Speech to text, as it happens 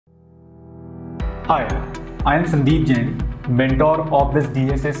Hi, I am Sandeep Jain, mentor of this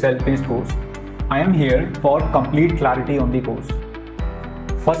DSA Self-Paced Course. I am here for complete clarity on the course.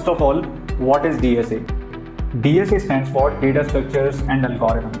 First of all, what is DSA? DSA stands for Data Structures and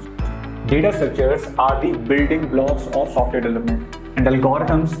Algorithms. Data structures are the building blocks of software development, and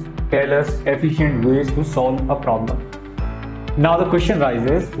algorithms tell us efficient ways to solve a problem. Now the question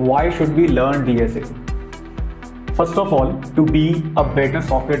rises, why should we learn DSA? First of all, to be a better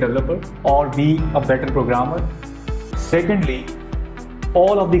software developer or be a better programmer. Secondly,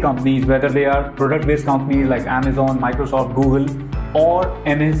 all of the companies, whether they are product-based companies like Amazon, Microsoft, Google, or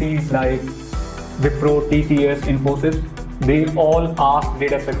MNCs like Wipro, TCS, Infosys, they all ask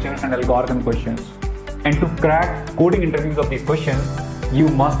data structures and algorithm questions. And to crack coding interviews of these questions, you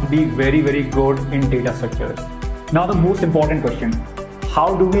must be very good in data structures. Now the most important question,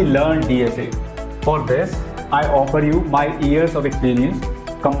 how do we learn DSA? For this, I offer you my years of experience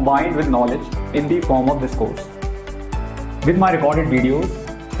combined with knowledge in the form of this course. With my recorded videos,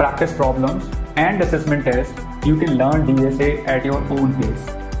 practice problems, and assessment tests, you can learn DSA at your own pace.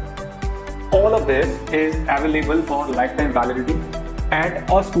 All of this is available for lifetime validity at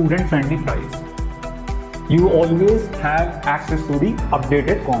a student-friendly price. You always have access to the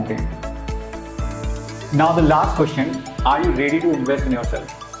updated content. Now the last question, are you ready to invest in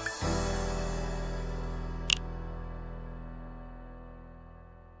yourself?